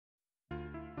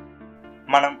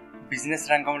మనం బిజినెస్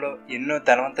రంగంలో ఎన్నో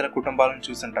ధనవంతుల కుటుంబాలను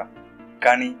చూసుంటాం.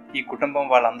 కానీ ఈ కుటుంబం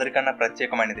వాళ్ళందరికన్నా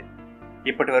ప్రత్యేకమైనది.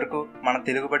 ఇప్పటి వరకు మన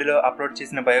తెలుగుబడిలో అప్లోడ్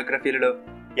చేసిన బయోగ్రఫీలలో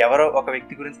ఎవరో ఒక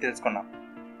వ్యక్తి గురించి తెలుసుకున్నాం.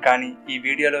 కానీ ఈ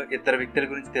వీడియోలో ఇద్దరు వ్యక్తుల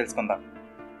గురించి తెలుసుకుందాం.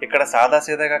 ఇక్కడ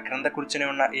సాదాసీదాగా క్రింద కూర్చుని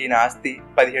ఉన్న ఈయన ఆస్తి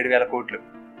 17,000 కోట్లు.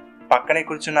 పక్కనే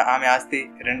కూర్చున్న ఆమె ఆస్తి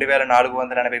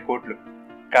 2,480 కోట్లు.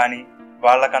 కానీ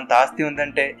వాళ్ళకంత ఆస్తి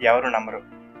ఉందంటే ఎవరు నమ్మరు.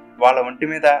 వాళ్ళ ఒంటి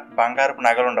మీద బంగారపు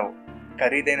నగలుండవు,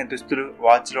 ఖరీదైన దుస్తులు,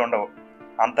 వాచ్లు ఉండవు.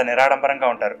 అంత నిరాడంబరంగా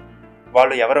ఉంటారు.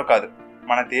 వాళ్ళు ఎవరో కాదు,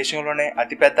 మన దేశంలోనే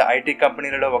అతిపెద్ద ఐటీ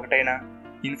కంపెనీలలో ఒకటైన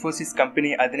ఇన్ఫోసిస్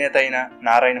కంపెనీ అధినేత అయిన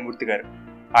నారాయణ మూర్తి గారు,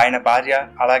 ఆయన భార్య,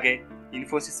 అలాగే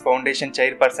ఇన్ఫోసిస్ ఫౌండేషన్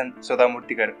చైర్పర్సన్ సుధా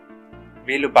మూర్తి గారు.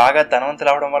 వీళ్ళు బాగా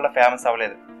ధనవంతులు అవడం వల్ల ఫేమస్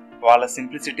అవ్వలేదు. వాళ్ళ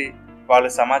సింప్లిసిటీ, వాళ్ళు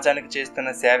సమాజానికి చేస్తున్న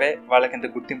సేవే వాళ్ళకింత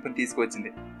గుర్తింపును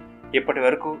తీసుకువచ్చింది. ఇప్పటి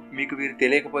వరకు మీకు వీరు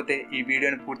తెలియకపోతే ఈ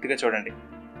వీడియోని పూర్తిగా చూడండి.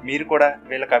 మీరు కూడా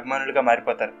వీళ్ళకి అభిమానులుగా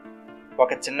మారిపోతారు.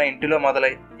 ఒక చిన్న ఇంటిలో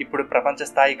మొదలై ఇప్పుడు ప్రపంచ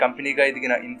స్థాయి కంపెనీగా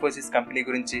ఎదిగిన ఇన్ఫోసిస్ కంపెనీ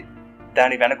గురించి,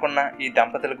 దాని వెనుకున్న ఈ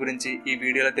దంపతుల గురించి ఈ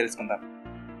వీడియోలో తెలుసుకుందాం.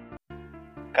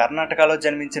 కర్ణాటకలో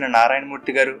జన్మించిన నారాయణ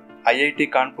మూర్తి గారు ఐఐటి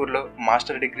కాన్పూర్లో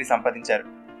మాస్టర్ డిగ్రీ సంపాదించారు.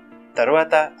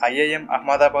 తరువాత ఐఐఎం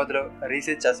అహ్మదాబాద్లో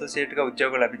రీసెర్చ్ అసోసియేట్గా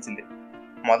ఉద్యోగం లభించింది.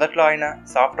 మొదట్లో ఆయన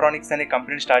సాఫ్ట్రానిక్స్ అనే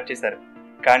కంపెనీని స్టార్ట్ చేశారు.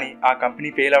 కానీ ఆ కంపెనీ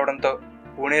ఫెయిల్ అవడంతో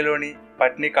పూణేలోని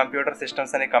పట్నీ కంప్యూటర్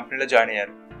సిస్టమ్స్ అనే కంపెనీలో జాయిన్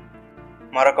అయ్యారు.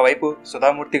 మరొక వైపు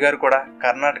సుధామూర్తి గారు కూడా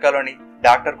కర్ణాటకలోని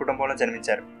డాక్టర్ కుటుంబంలో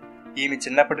జన్మించారు. ఈమె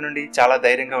చిన్నప్పటి నుండి చాలా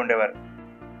ధైర్యంగా ఉండేవారు.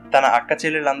 తన అక్క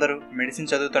చెల్లెళ్ళందరూ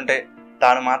మెడిసిన్ చదువుతుంటే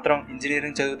తాను మాత్రం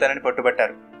ఇంజనీరింగ్ చదువుతానని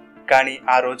పట్టుబట్టారు. కానీ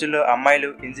ఆ రోజుల్లో అమ్మాయిలు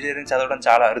ఇంజనీరింగ్ చదవడం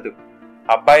చాలా అరుదు.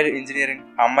 అబ్బాయిలు ఇంజనీరింగ్,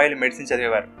 అమ్మాయిలు మెడిసిన్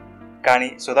చదివేవారు. కానీ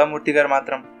సుధామూర్తి గారు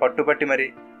మాత్రం పట్టుబట్టి మరి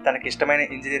తనకిష్టమైన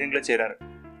ఇంజనీరింగ్లో చేరారు.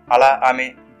 అలా ఆమె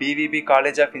BVB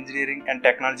college of engineering and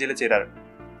టెక్నాలజీలో చేరారు.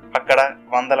 అక్కడ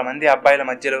వందల మంది అబ్బాయిల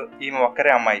మధ్యలో ఈమె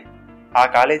ఒక్కరే అమ్మాయి. ఆ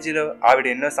కాలేజీలో ఆవిడ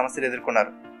ఎన్నో సమస్యలు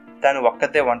ఎదుర్కొన్నారు. తాను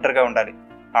ఒక్కతే ఒంటరిగా ఉండాలి.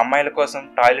 అమ్మాయిల కోసం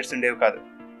టాయిలెట్స్ ఉండేవి కాదు.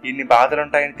 ఇన్ని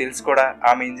బాధలుంటాయని తెలిసి కూడా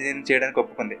ఆమె ఇంజనీరింగ్ చేయడానికి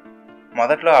ఒప్పుకుంది.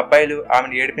 మొదట్లో అబ్బాయిలు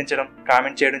ఆమెను ఏడిపించడం,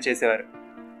 కామెంట్ చేయడం చేసేవారు.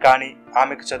 కానీ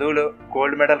ఆమెకు చదువులో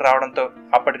గోల్డ్ మెడల్ రావడంతో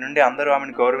అప్పటి నుండి అందరూ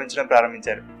ఆమెను గౌరవించడం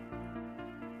ప్రారంభించారు.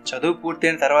 చదువు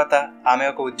పూర్తయిన తర్వాత ఆమె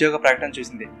ఒక ఉద్యోగ ప్రకటన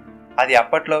చూసింది. అది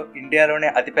అప్పట్లో ఇండియాలోనే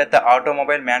అతిపెద్ద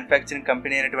ఆటోమొబైల్ మ్యానుఫ్యాక్చరింగ్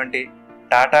కంపెనీ అయినటువంటి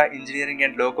టాటా ఇంజనీరింగ్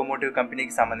అండ్ లోకోమోటివ్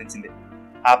కంపెనీకి సంబంధించింది.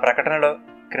 ఆ ప్రకటనలో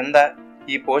క్రింద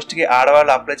ఈ పోస్ట్కి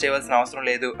ఆడవాళ్ళు అప్లై చేయవలసిన అవసరం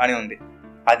లేదు అని ఉంది.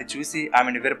 అది చూసి ఆమె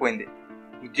నివ్వెరపోయింది.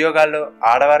 ఉద్యోగాల్లో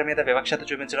ఆడవారి మీద వివక్షత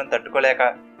చూపించడం తట్టుకోలేక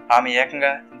ఆమె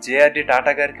ఏకంగా జేఆర్డి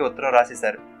టాటా గారికి ఉత్తరం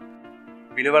రాసేశారు.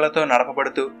 విలువలతో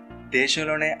నడపబడుతూ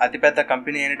దేశంలోనే అతిపెద్ద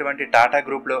కంపెనీ అయినటువంటి టాటా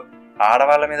గ్రూప్లో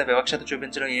ఆడవాళ్ల మీద వివక్షత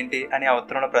చూపించడం ఏంటి అని ఆ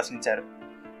ఉత్తరంలో ప్రశ్నించారు.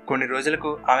 కొన్ని రోజులకు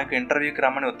ఆమెకు ఇంటర్వ్యూకి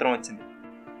రమ్మని ఉత్తరం వచ్చింది.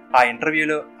 ఆ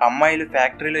ఇంటర్వ్యూలో అమ్మాయిలు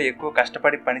ఫ్యాక్టరీలో ఎక్కువ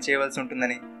కష్టపడి పని చేయవలసి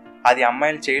ఉంటుందని, అది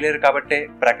అమ్మాయిలు చేయలేరు కాబట్టే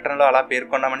ప్రకటనలో అలా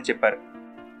పేర్కొన్నామని చెప్పారు.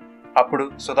 అప్పుడు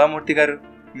సుధామూర్తి గారు,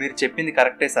 మీరు చెప్పింది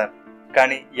కరెక్టే సార్,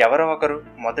 కానీ ఎవరో ఒకరు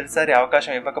మొదటిసారి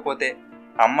అవకాశం ఇవ్వకపోతే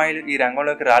అమ్మాయిలు ఈ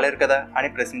రంగంలోకి రాలేరు కదా అని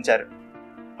ప్రశ్నించారు.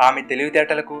 ఆమె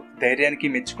తెలివితేటలకు, ధైర్యానికి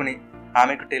మెచ్చుకుని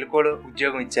ఆమెకు టెలికోలో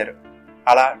ఉద్యోగం ఇచ్చారు.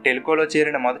 అలా టెలికోలో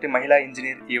చేరిన మొదటి మహిళా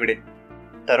ఇంజనీర్ ఈవిడే.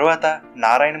 తరువాత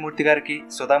నారాయణమూర్తి గారికి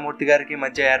సుధామూర్తి గారికి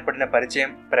మధ్య ఏర్పడిన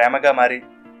పరిచయం ప్రేమగా మారి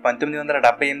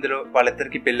 1978లో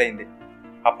వాళ్ళిద్దరికీ పెళ్ళయింది.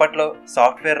 అప్పట్లో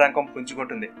సాఫ్ట్వేర్ రంగం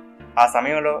పుంజుకుంటుంది. ఆ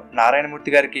సమయంలో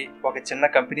నారాయణమూర్తి గారికి ఒక చిన్న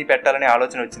కంపెనీ పెట్టాలనే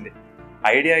ఆలోచన వచ్చింది.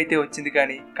 ఐడియా అయితే వచ్చింది,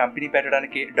 కానీ కంపెనీ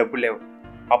పెట్టడానికి డబ్బులు లేవు.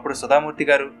 అప్పుడు సుధామూర్తి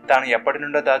గారు తాను ఎప్పటి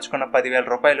నుండో దాచుకున్న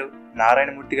 10,000 రూపాయలు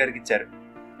నారాయణమూర్తి గారికి ఇచ్చారు.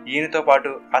 ఈయనతో పాటు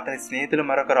అతని స్నేహితులు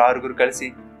మరొకరు 6 కలిసి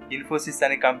ఇన్ఫోసిస్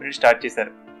అనే కంపెనీ స్టార్ట్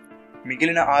చేశారు.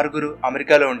 మిగిలిన 6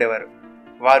 అమెరికాలో ఉండేవారు.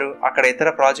 వారు అక్కడ ఇతర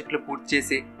ప్రాజెక్టులు పూర్తి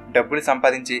చేసి డబ్బులు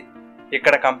సంపాదించి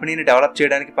ఇక్కడ కంపెనీని డెవలప్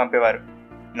చేయడానికి పంపేవారు.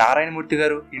 నారాయణమూర్తి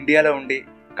గారు ఇండియాలో ఉండి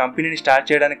కంపెనీని స్టార్ట్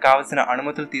చేయడానికి కావలసిన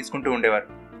అనుమతులు తీసుకుంటూ ఉండేవారు.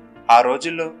 ఆ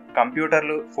రోజుల్లో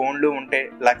కంప్యూటర్లు, ఫోన్లు ఉంటే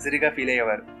లగ్జరీగా ఫీల్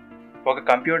అయ్యేవారు. ఒక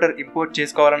కంప్యూటర్ ఇంపోర్ట్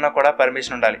చేసుకోవాలన్నా కూడా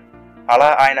పర్మిషన్ ఉండాలి.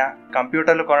 అలా ఆయన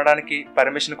కంప్యూటర్లు కొనడానికి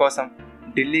పర్మిషన్ కోసం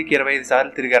ఢిల్లీకి 25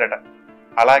 సార్లు తిరిగారట.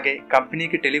 అలాగే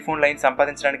కంపెనీకి టెలిఫోన్ లైన్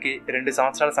సంపాదించడానికి 2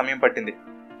 సంవత్సరాల సమయం పట్టింది.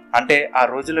 అంటే ఆ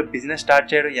రోజుల్లో బిజినెస్ స్టార్ట్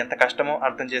చేయడం ఎంత కష్టమో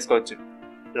అర్థం చేసుకోవచ్చు.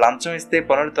 లంచం ఇస్తే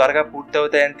పనులు త్వరగా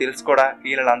పూర్తవుతాయని తెలిసి కూడా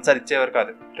ఈయన లంచాలు ఇచ్చేవారు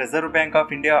కాదు. Reserve bank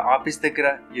of India office దగ్గర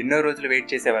ఎన్నో రోజులు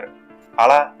వెయిట్ చేసేవారు.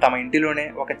 అలా తమ ఇంటిలోనే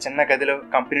ఒక చిన్న గదిలో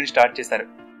కంపెనీని స్టార్ట్ చేశారు.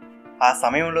 ఆ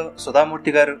సమయంలో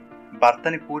సుధామూర్తి గారు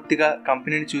భర్తని పూర్తిగా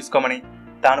కంపెనీని చూసుకోమని,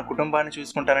 తాను కుటుంబాన్ని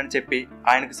చూసుకుంటానని చెప్పి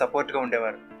ఆయనకు సపోర్ట్గా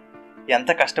ఉండేవారు.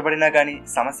 ఎంత కష్టపడినా కానీ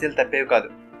సమస్యలు తప్పేవి కాదు.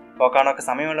 ఒకానొక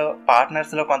సమయంలో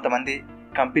పార్ట్నర్స్లో కొంతమంది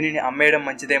కంపెనీని అమ్మేయడం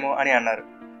మంచిదేమో అని అన్నారు.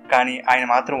 కానీ ఆయన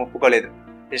మాత్రం ఒప్పుకోలేదు.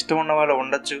 ఇష్టం ఉన్న వాళ్ళు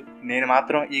ఉండొచ్చు, నేను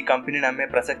మాత్రం ఈ కంపెనీని అమ్మే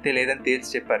ప్రసక్తే లేదని తేల్చి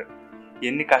చెప్పారు.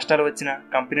 ఎన్ని కష్టాలు వచ్చినా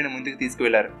కంపెనీని ముందుకు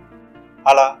తీసుకువెళ్లారు.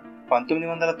 అలా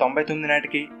 1999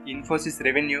 నాటికి ఇన్ఫోసిస్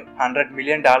రెవెన్యూ $100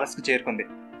 మిలియన్ చేరుకుంది.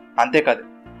 అంతేకాదు,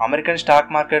 అమెరికన్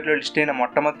స్టాక్ మార్కెట్లో లిస్ట్ అయిన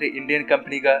మొట్టమొదటి ఇండియన్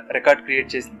కంపెనీగా రికార్డ్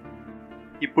క్రియేట్ చేసింది.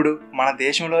 ఇప్పుడు మన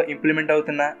దేశంలో ఇంప్లిమెంట్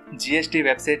అవుతున్న జిఎస్టీ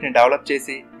వెబ్సైట్ని డెవలప్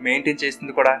చేసి మెయింటైన్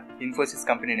చేస్తుంది కూడా ఇన్ఫోసిస్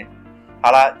కంపెనీనే.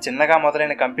 అలా చిన్నగా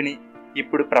మొదలైన కంపెనీ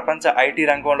ఇప్పుడు ప్రపంచ ఐటీ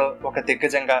రంగంలో ఒక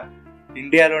దిగ్గజంగా,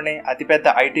 ఇండియాలోనే అతిపెద్ద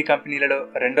ఐటీ కంపెనీలలో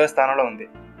 2వ స్థానంలో ఉంది.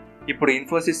 ఇప్పుడు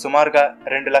ఇన్ఫోసిస్ సుమారుగా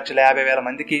 2,50,000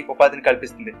 మందికి ఉపాధిని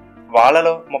కల్పిస్తుంది.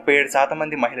 వాళ్ళలో 37%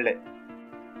 మంది మహిళలే.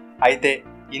 అయితే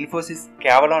ఇన్ఫోసిస్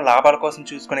కేవలం లాభాల కోసం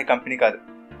చూసుకునే కంపెనీ కాదు.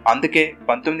 అందుకే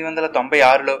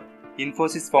 1996లో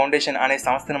ఇన్ఫోసిస్ ఫౌండేషన్ అనే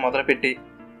సంస్థను మొదలుపెట్టి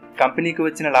కంపెనీకి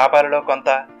వచ్చిన లాభాలలో కొంత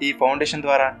ఈ ఫౌండేషన్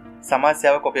ద్వారా సమాజ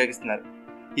సేవకు ఉపయోగిస్తున్నారు.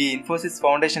 ఈ ఇన్ఫోసిస్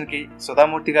ఫౌండేషన్కి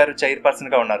సుధామూర్తి గారు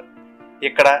చైర్పర్సన్గా ఉన్నారు.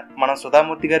 ఇక్కడ మనం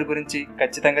సుధామూర్తి గారి గురించి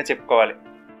ఖచ్చితంగా చెప్పుకోవాలి.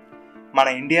 మన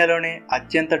ఇండియాలోనే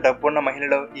అత్యంత డబ్బున్న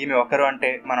మహిళలో ఈమె ఒకరు అంటే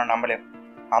మనం నమ్మలేం.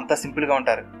 అంత సింపుల్గా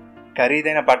ఉంటారు.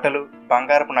 ఖరీదైన బట్టలు,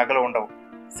 బంగారపు నగలు ఉండవు.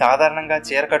 సాధారణంగా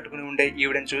చీర కట్టుకుని ఉండే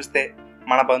ఈవిడని చూస్తే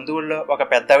మన బంధువుల్లో ఒక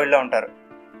పెద్దవిళ్ళ ఉంటారు.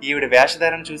 ఈవిడ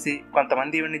వేషధారణ చూసి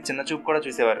కొంతమంది ఈవిడిని చిన్నచూపు కూడా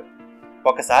చూసేవారు.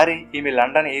 ఒకసారి ఈమె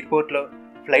లండన్ ఎయిర్పోర్ట్లో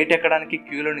ఫ్లైట్ ఎక్కడానికి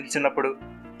క్యూలో నిల్చున్నప్పుడు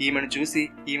ఈమెను చూసి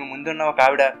ఈమె ముందున్న ఒక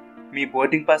ఆవిడ, మీ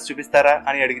బోర్డింగ్ పాస్ చూపిస్తారా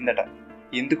అని అడిగిందట.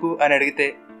 ఎందుకు అని అడిగితే,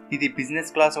 ఇది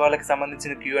బిజినెస్ క్లాస్ వాళ్ళకి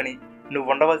సంబంధించిన క్యూ అని, నువ్వు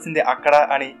ఉండవలసింది అక్కడ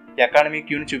అని ఎకానమీ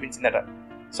క్యూని చూపించిందట.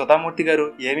 సుధామూర్తి గారు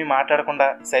ఏమీ మాట్లాడకుండా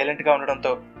సైలెంట్గా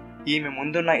ఉండడంతో ఈమె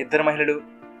ముందున్న ఇద్దరు మహిళలు,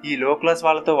 ఈ లో క్లాస్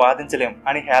వాళ్ళతో వాదించలేం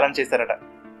అని హేళన చేశారట.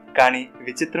 కానీ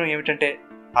విచిత్రం ఏమిటంటే,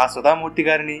 ఆ సుధామూర్తి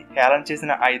గారిని హేళన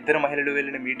చేసిన ఆ ఇద్దరు మహిళలు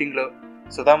వెళ్ళిన మీటింగ్లో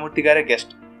సుధామూర్తి గారే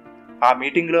గెస్ట్. ఆ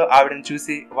మీటింగ్లో ఆవిడని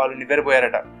చూసి వాళ్ళు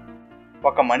నివ్వెరపోయారట.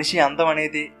 ఒక మనిషి అందం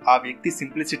అనేది ఆ వ్యక్తి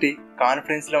సింప్లిసిటీ,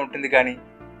 కాన్ఫిడెన్స్లో ఉంటుంది కానీ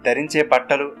ధరించే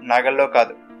బట్టలు, నగల్లో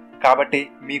కాదు. కాబట్టి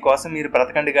మీకోసం మీరు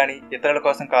బ్రతకండి కానీ ఇతరుల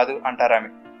కోసం కాదు అంటారామె.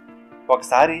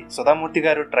 ఒకసారి సుధామూర్తి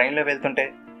గారు ట్రైన్లో వెళ్తుంటే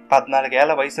 14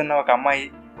 ఏళ్ల వయసున్న ఒక అమ్మాయి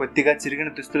కొద్దిగా చిరిగిన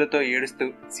దుస్తులతో ఏడుస్తూ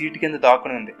సీటు కింద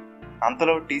దాక్కుని ఉంది.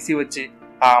 అంతలో టీసీ వచ్చి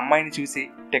ఆ అమ్మాయిని చూసి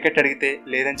టికెట్ అడిగితే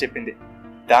లేదని చెప్పింది.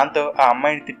 దాంతో ఆ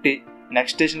అమ్మాయిని తిట్టి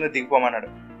నెక్స్ట్ స్టేషన్లో దిగిపోమన్నాడు.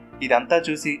 ఇదంతా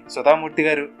చూసి సుధామూర్తి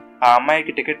గారు ఆ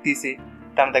అమ్మాయికి టికెట్ తీసి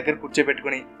తన దగ్గర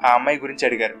కూర్చోబెట్టుకుని ఆ అమ్మాయి గురించి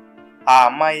అడిగారు. ఆ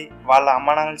అమ్మాయి వాళ్ళ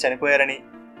అమ్మానాన్నలు చనిపోయారని,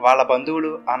 వాళ్ళ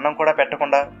బంధువులు అన్నం కూడా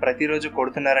పెట్టకుండా ప్రతిరోజు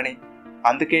కొడుతున్నారని,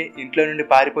 అందుకే ఇంట్లో నుండి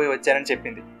పారిపోయి వచ్చారని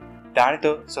చెప్పింది.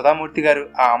 దానితో సుధామూర్తి గారు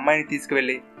ఆ అమ్మాయిని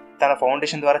తీసుకువెళ్లి తన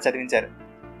ఫౌండేషన్ ద్వారా చదివించారు.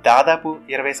 దాదాపు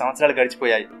 20 సంవత్సరాలు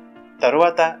గడిచిపోయాయి.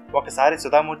 తరువాత ఒకసారి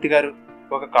సుధామూర్తి గారు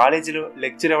ఒక కాలేజీలో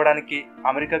లెక్చర్ ఇవ్వడానికి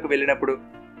అమెరికాకు వెళ్ళినప్పుడు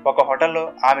ఒక హోటల్లో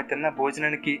ఆమె తిన్న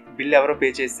భోజనానికి బిల్ ఎవరో పే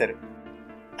చేశారు.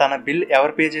 తన బిల్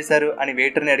ఎవరు పే చేశారు అని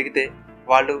వెయిటర్ని అడిగితే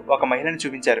వాళ్ళు ఒక మహిళని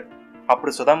చూపించారు.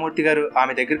 అప్పుడు సుధామూర్తి గారు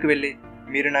ఆమె దగ్గరికి వెళ్ళి,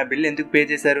 మీరు నా బిల్ ఎందుకు పే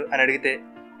చేశారు అని అడిగితే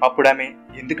అప్పుడు ఆమె,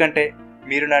 ఎందుకంటే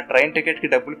మీరు నా ట్రైన్ టికెట్కి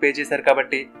డబ్బులు పే చేశారు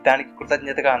కాబట్టి దానికి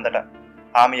కృతజ్ఞతగా అందట.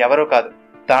 ఆమె ఎవరో కాదు,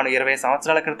 తాను 20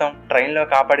 సంవత్సరాల క్రితం ట్రైన్లో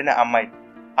కాపాడిన అమ్మాయి.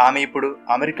 ఆమె ఇప్పుడు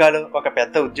అమెరికాలో ఒక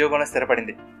పెద్ద ఉద్యోగంలో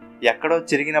స్థిరపడింది. ఎక్కడో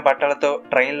చిరిగిన బట్టలతో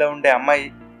ట్రైన్లో ఉండే అమ్మాయి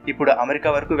ఇప్పుడు అమెరికా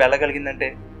వరకు వెళ్ళగలిగిందంటే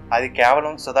అది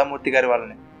కేవలం సుధామూర్తి గారి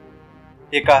వల్లనే.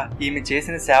 ఇక ఈమె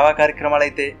చేసిన సేవా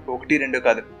కార్యక్రమాలైతే 1-2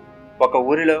 కాదు. ఒక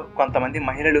ఊరిలో కొంతమంది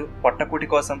మహిళలు పొట్టకూటి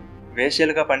కోసం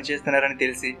వేశ్యలుగా పనిచేస్తున్నారని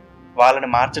తెలిసి వాళ్ళని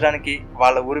మార్చడానికి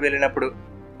వాళ్ళ ఊరు వెళ్ళినప్పుడు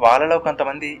వాళ్ళలో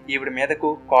కొంతమంది ఈవిడ మీదకు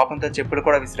కోపంతో చెప్పులు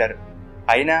కూడా విసిరారు.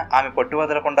 అయినా ఆమె పట్టు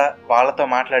వదలకుండా వాళ్లతో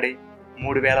మాట్లాడి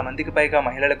 3,000 మందికి పైగా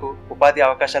మహిళలకు ఉపాధి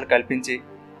అవకాశాలు కల్పించి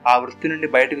ఆ వృత్తి నుండి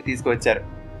బయటకు తీసుకువచ్చారు.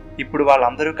 ఇప్పుడు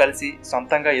వాళ్ళందరూ కలిసి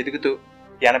సొంతంగా ఎదుగుతూ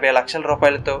 80 లక్షల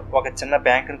రూపాయలతో ఒక చిన్న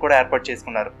బ్యాంకును కూడా ఏర్పాటు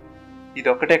చేసుకున్నారు.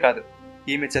 ఇదొక్కటే కాదు,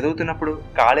 ఈమె చదువుతున్నప్పుడు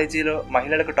కాలేజీలో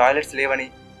మహిళలకు టాయిలెట్స్ లేవని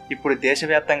ఇప్పుడు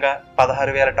దేశవ్యాప్తంగా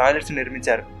 16,000 టాయిలెట్స్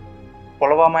నిర్మించారు.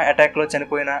 పుల్వామా అటాక్లో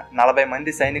చనిపోయిన 40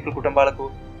 మంది సైనికుల కుటుంబాలకు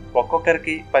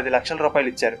ఒక్కొక్కరికి 10 లక్షల రూపాయలు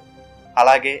ఇచ్చారు.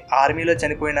 అలాగే ఆర్మీలో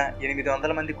చనిపోయిన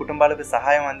 800 మంది కుటుంబాలకు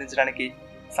సహాయం అందించడానికి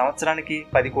సంవత్సరానికి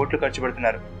 10 కోట్లు ఖర్చు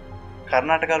పెడుతున్నారు.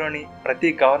 కర్ణాటకలోని ప్రతి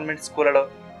గవర్నమెంట్ స్కూళ్లలో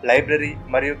లైబ్రరీ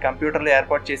మరియు కంప్యూటర్లు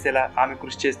ఏర్పాటు చేసేలా ఆమె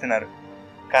కృషి చేస్తున్నారు.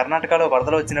 కర్ణాటకలో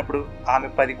వరదలు వచ్చినప్పుడు ఆమె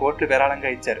 10 కోట్లు విరాళంగా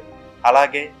ఇచ్చారు.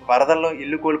 అలాగే వరదల్లో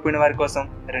ఇల్లు కోల్పోయిన వారి కోసం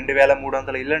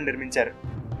 2,300 ఇళ్లను నిర్మించారు.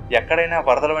 ఎక్కడైనా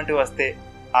వరదల వంటివి వస్తే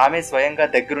ఆమె స్వయంగా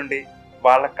దగ్గరుండి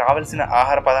వాళ్ళకు కావలసిన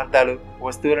ఆహార పదార్థాలు,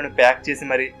 వస్తువులను ప్యాక్ చేసి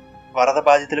మరీ వరద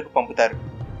బాధితులకు పంపుతారు.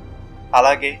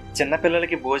 అలాగే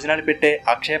చిన్నపిల్లలకి భోజనాలు పెట్టే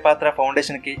అక్షయపాత్ర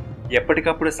ఫౌండేషన్కి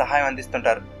ఎప్పటికప్పుడు సహాయం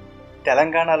అందిస్తుంటారు.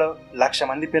 తెలంగాణలో 1,00,000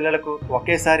 మంది పిల్లలకు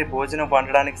ఒకేసారి భోజనం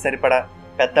వండడానికి సరిపడా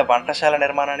పెద్ద వంటశాల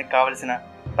నిర్మాణానికి కావలసిన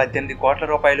 18 కోట్ల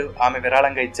రూపాయలు ఆమె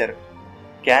విరాళంగా ఇచ్చారు.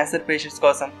 క్యాన్సర్ పేషెంట్స్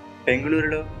కోసం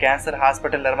బెంగళూరులో క్యాన్సర్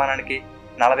హాస్పిటల్ నిర్మాణానికి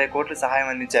 40 కోట్లు సహాయం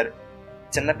అందించారు.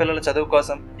 చిన్నపిల్లల చదువు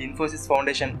కోసం ఇన్ఫోసిస్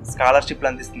ఫౌండేషన్ స్కాలర్షిప్లు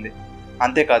అందిస్తుంది.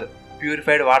 అంతేకాదు,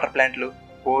 ప్యూరిఫైడ్ వాటర్ ప్లాంట్లు,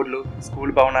 బోర్లు,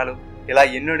 స్కూల్ భవనాలు ఇలా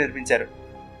ఎన్నో నిర్మించారు.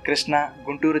 కృష్ణా,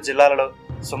 గుంటూరు జిల్లాలలో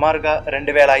సుమారుగా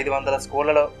 2500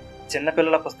 స్కూళ్లలో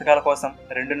చిన్నపిల్లల పుస్తకాల కోసం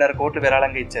 2.5 కోట్లు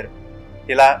విరాళంగా ఇచ్చారు.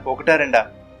 ఇలా ఒకటా రెండా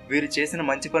వీరు చేసిన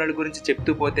మంచి పనుల గురించి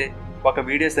చెప్తూ పోతే ఒక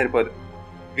వీడియో సరిపోదు.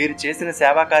 వీరు చేసిన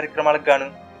సేవా కార్యక్రమాలకు గాను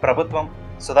ప్రభుత్వం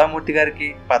సుధామూర్తి గారికి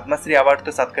పద్మశ్రీ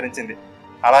అవార్డుతో సత్కరించింది.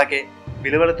 అలాగే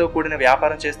విలువలతో కూడిన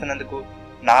వ్యాపారం చేస్తున్నందుకు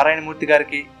నారాయణమూర్తి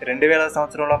గారికి 2000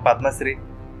 సంవత్సరంలో పద్మశ్రీ,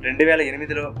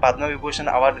 2008లో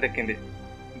పద్మవిభూషణ్ అవార్డు దక్కింది.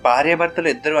 భార్యాభర్తలు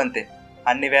ఇద్దరూ అంతే.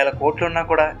 అన్ని వేల కోట్లున్నా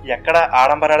కూడా ఎక్కడా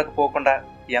ఆడంబరాలకు పోకుండా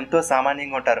ఎంతో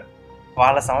సామాన్యంగా ఉంటారు.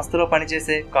 వాళ్ళ సంస్థలో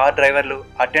పనిచేసే కార్ డ్రైవర్లు,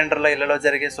 అటెండర్ల ఇళ్లలో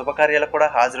జరిగే శుభకార్యాలకు కూడా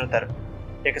హాజరవుతారు.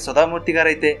 ఇక సుధామూర్తి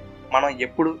గారైతే మనం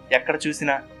ఎప్పుడు ఎక్కడ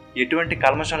చూసినా ఎటువంటి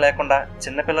కల్మషం లేకుండా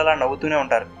చిన్నపిల్లలా నవ్వుతూనే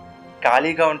ఉంటారు.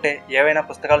 ఖాళీగా ఉంటే ఏవైనా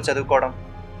పుస్తకాలు చదువుకోవడం,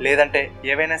 లేదంటే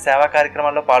ఏవైనా సేవా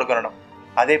కార్యక్రమాల్లో పాల్గొనడం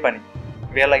అదే పని.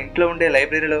 వీళ్ళ ఇంట్లో ఉండే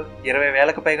లైబ్రరీలో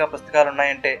 20,000కు పైగా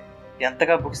పుస్తకాలున్నాయంటే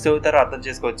ఎంతగా బుక్స్ చదువుతారో అర్థం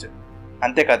చేసుకోవచ్చు.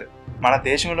 అంతేకాదు, మన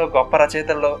దేశంలో గొప్ప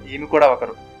రచయితల్లో ఈమె కూడా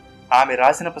ఒకరు. ఆమె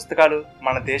రాసిన పుస్తకాలు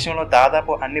మన దేశంలో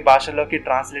దాదాపు అన్ని భాషల్లోకి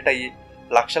ట్రాన్స్లేట్ అయ్యి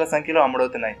లక్షల సంఖ్యలో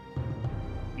అమ్ముడవుతున్నాయి.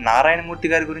 నారాయణమూర్తి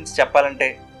గారి గురించి చెప్పాలంటే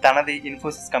తనది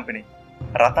ఇన్ఫోసిస్ కంపెనీ,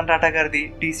 రతన్ టాటా గారిది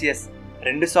టీసీఎస్.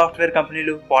 2 సాఫ్ట్వేర్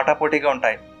కంపెనీలు పోటాపోటీగా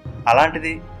ఉంటాయి.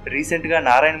 అలాంటిది రీసెంట్గా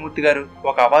నారాయణమూర్తి గారు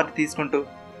ఒక అవార్డు తీసుకుంటూ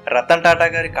రతన్ టాటా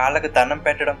గారి కాళ్లకు దండం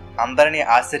పెట్టడం అందరినీ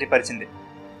ఆశ్చర్యపరిచింది.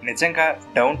 నిజంగా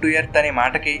డౌన్ టు ఎర్త్ అనే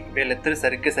మాటకి వీళ్ళిద్దరూ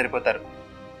సరిగ్గా సరిపోతారు.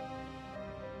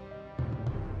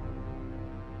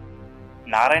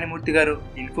 నారాయణమూర్తి గారు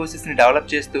ఇన్ఫోసిస్ని డెవలప్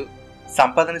చేస్తూ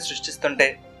సంపదని సృష్టిస్తుంటే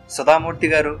సుధామూర్తి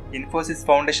గారు ఇన్ఫోసిస్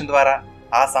ఫౌండేషన్ ద్వారా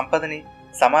ఆ సంపదని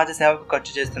సమాజ సేవకు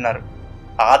ఖర్చు చేస్తున్నారు.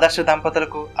 ఆదర్శ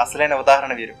దంపతులకు అసలైన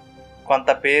ఉదాహరణ వీరు. కొంత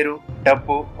పేరు,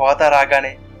 డబ్బు, హోదా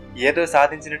రాగానే ఏదో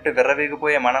సాధించినట్టు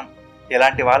విర్రవీగిపోయే మనం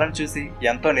ఇలాంటి వాళ్ళని చూసి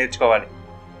ఎంతో నేర్చుకోవాలి.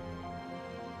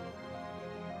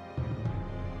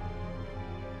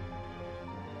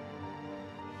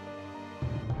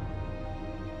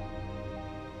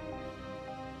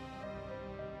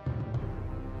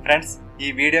 ఫ్రెండ్స్, ఈ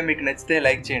వీడియో మీకు నచ్చితే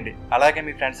లైక్ చేయండి. అలాగే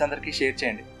మీ ఫ్రెండ్స్ అందరికీ షేర్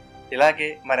చేయండి. ఇలాగే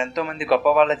మరెంతో మంది గొప్ప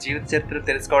వాళ్ళ జీవిత చరిత్రలు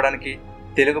తెలుసుకోవడానికి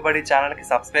తెలుగు బడి ఛానల్కి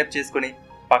సబ్స్క్రైబ్ చేసుకుని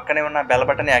పక్కనే ఉన్న బెల్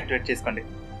బటన్ యాక్టివేట్ చేసుకోండి.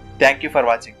 Thank you for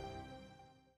watching.